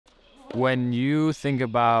When you think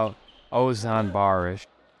about Ozan Baris,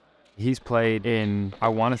 he's played in, I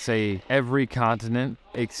want to say, every continent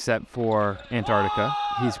except for Antarctica.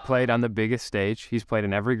 He's played on the biggest stage. He's played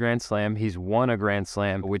in every Grand Slam. He's won a Grand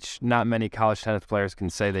Slam, which not many college tennis players can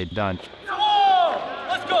say they've done.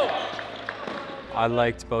 Let's go! I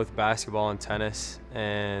liked both basketball and tennis,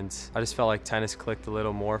 and I just felt like tennis clicked a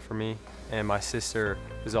little more for me. And my sister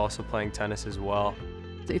was also playing tennis as well.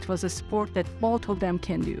 It was a sport that both of them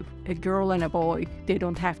can do. A girl and a boy, they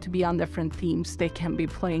don't have to be on different teams. They can be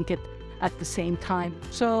playing it at the same time.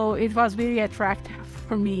 So it was very attractive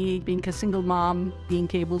for me, being a single mom, being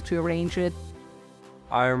able to arrange it.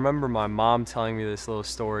 I remember my mom telling me this little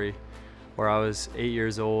story where I was 8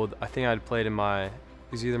 years old. I think I'd played in it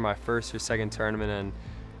was either my first or second tournament, and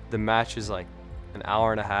the match is like an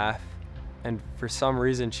hour and a half. And for some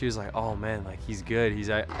reason, she was like, oh man, like he's good. He's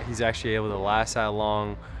actually able to last that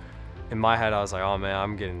long. In my head, I was like, oh man,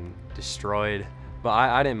 I'm getting destroyed. But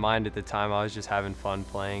I didn't mind at the time. I was just having fun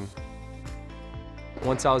playing.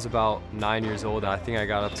 Once I was about 9 years old, I think I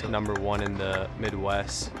got up to #1 in the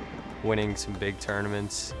Midwest, winning some big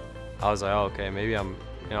tournaments. I was like, oh, okay, maybe I'm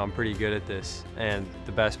pretty good at this. And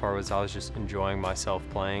the best part was I was just enjoying myself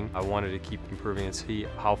playing. I wanted to keep improving and see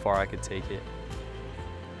how far I could take it.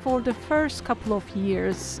 For the first couple of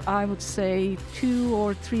years, I would say 2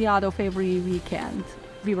 or 3 out of every weekend,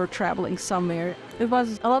 we were traveling somewhere. It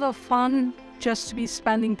was a lot of fun just to be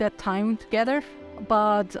spending that time together.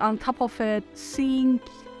 But on top of it, seeing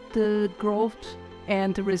the growth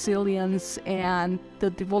and the resilience and the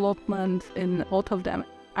development in both of them,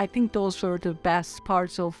 I think those were the best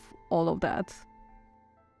parts of all of that.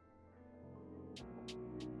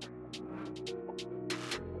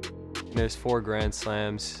 There's 4 Grand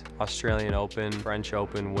Slams: Australian Open, French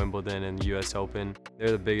Open, Wimbledon, and US Open.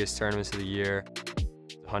 They're the biggest tournaments of the year.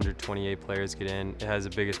 128 players get in. It has the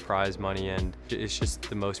biggest prize money, and it's just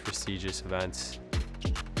the most prestigious events.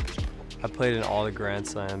 I played in all the Grand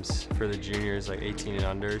Slams for the juniors, like 18 and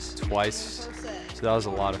unders, twice, so that was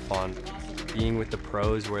a lot of fun. Being with the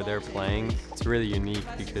pros where they're playing, it's really unique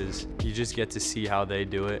because you just get to see how they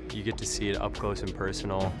do it. You get to see it up close and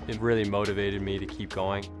personal. It really motivated me to keep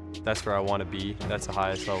going. That's where I want to be. That's the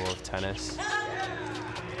highest level of tennis.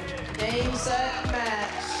 Game, set, match.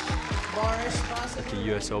 At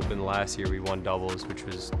the US Open last year, we won doubles, which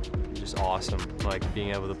was just awesome. Like being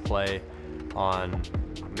able to play on,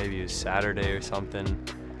 maybe it was Saturday or something,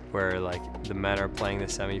 where like the men are playing the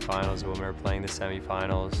semifinals, the women are playing the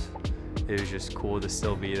semifinals. It was just cool to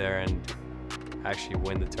still be there and actually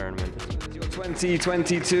win the tournament.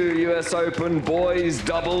 2022 US Open Boys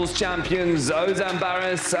Doubles Champions Ozan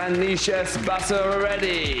Baris and Nishes Basser are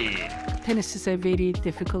ready. Tennis is a very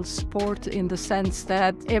difficult sport in the sense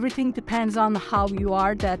that everything depends on how you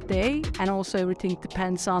are that day, and also everything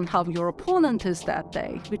depends on how your opponent is that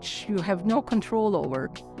day, which you have no control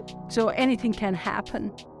over. So anything can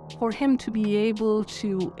happen. For him to be able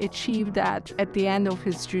to achieve that at the end of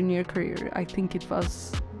his junior career, I think it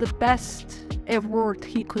was the best award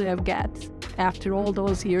he could have got after all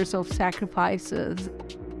those years of sacrifices.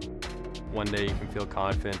 One day you can feel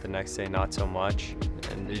confident, the next day not so much.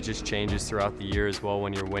 And it just changes throughout the year as well.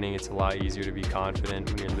 When you're winning, it's a lot easier to be confident.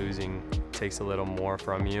 When you're losing, it takes a little more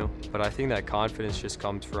from you. But I think that confidence just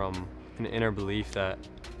comes from an inner belief that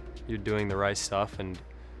you're doing the right stuff, and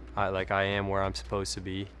I am where I'm supposed to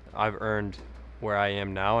be. I've earned where I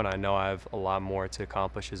am now, and I know I have a lot more to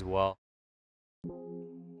accomplish as well.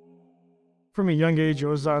 From a young age,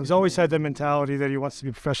 Ozan's always had that mentality that he wants to be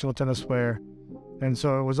a professional tennis player. And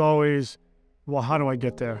so it was always, well, how do I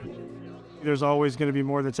get there? There's always going to be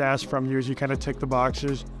more that's asked from you as you kind of tick the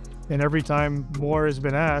boxes. And every time more has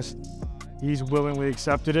been asked, he's willingly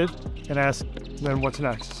accepted it and asked, then what's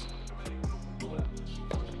next?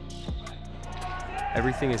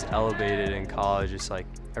 Everything is elevated in college. It's like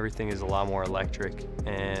everything is a lot more electric,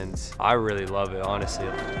 and I really love it, honestly.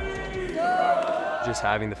 Just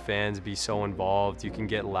having the fans be so involved, you can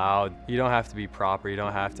get loud. You don't have to be proper, you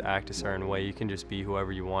don't have to act a certain way. You can just be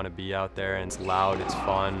whoever you want to be out there, and it's loud, it's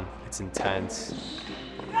fun, it's intense.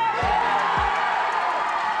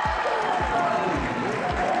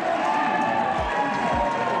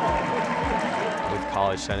 With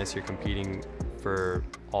college tennis, you're competing for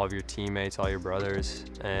all of your teammates, all your brothers,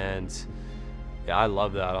 and yeah, I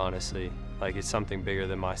love that, honestly. Like, it's something bigger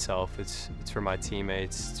than myself. It's for my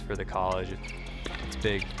teammates, it's for the college. It's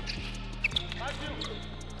big.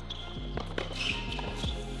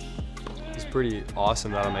 It's pretty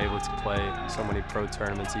awesome that I'm able to play so many pro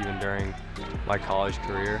tournaments even during my college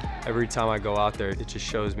career. Every time I go out there, it just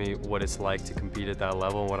shows me what it's like to compete at that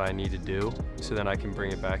level and what I need to do, so then I can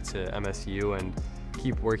bring it back to MSU and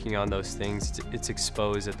keep working on those things, it's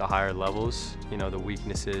exposed at the higher levels, you know, the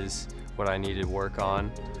weaknesses, what I need to work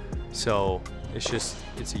on. So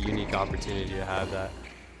it's a unique opportunity to have that.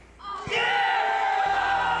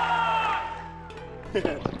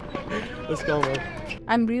 Let's go, man.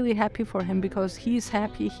 I'm really happy for him because he's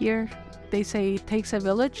happy here. They say it takes a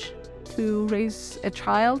village to raise a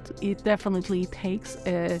child. It definitely takes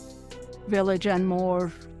a village and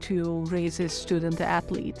more to raise a student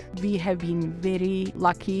athlete. We have been very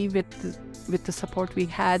lucky with the support we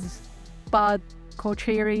had, but Coach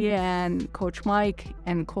Harry and Coach Mike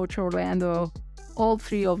and Coach Orlando, all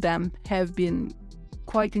three of them have been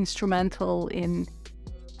quite instrumental in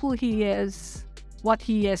who he is, what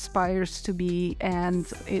he aspires to be,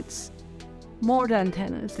 and it's more than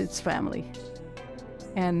tennis, it's family.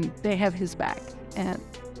 And they have his back, and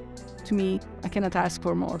to me, I cannot ask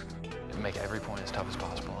for more. Make every point as tough as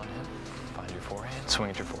possible on him. Find your forehand,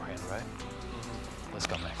 swing at your forehand, right? Let's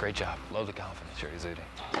go, man. Great job. Love the confidence you're exuding.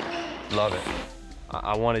 Love it.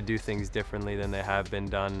 I want to do things differently than they have been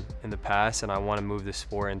done in the past, and I want to move the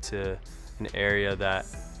sport into an area that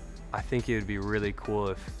I think it would be really cool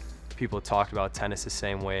if people talked about tennis the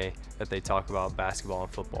same way that they talk about basketball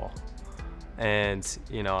and football. And,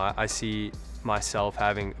 you know, I see myself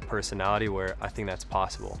having a personality where I think that's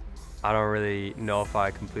possible. I don't really know if I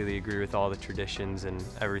completely agree with all the traditions and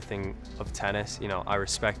everything of tennis. You know, I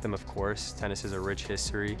respect them, of course. Tennis is a rich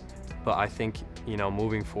history, but I think, you know,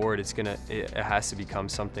 moving forward, it has to become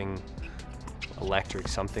something electric,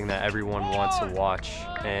 something that everyone wants to watch.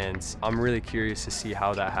 And I'm really curious to see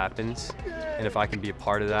how that happens. And if I can be a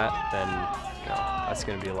part of that, then, you know, that's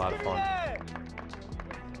going to be a lot of fun.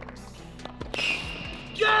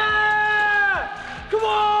 Yeah! Come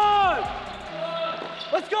on!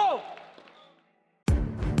 Let's go!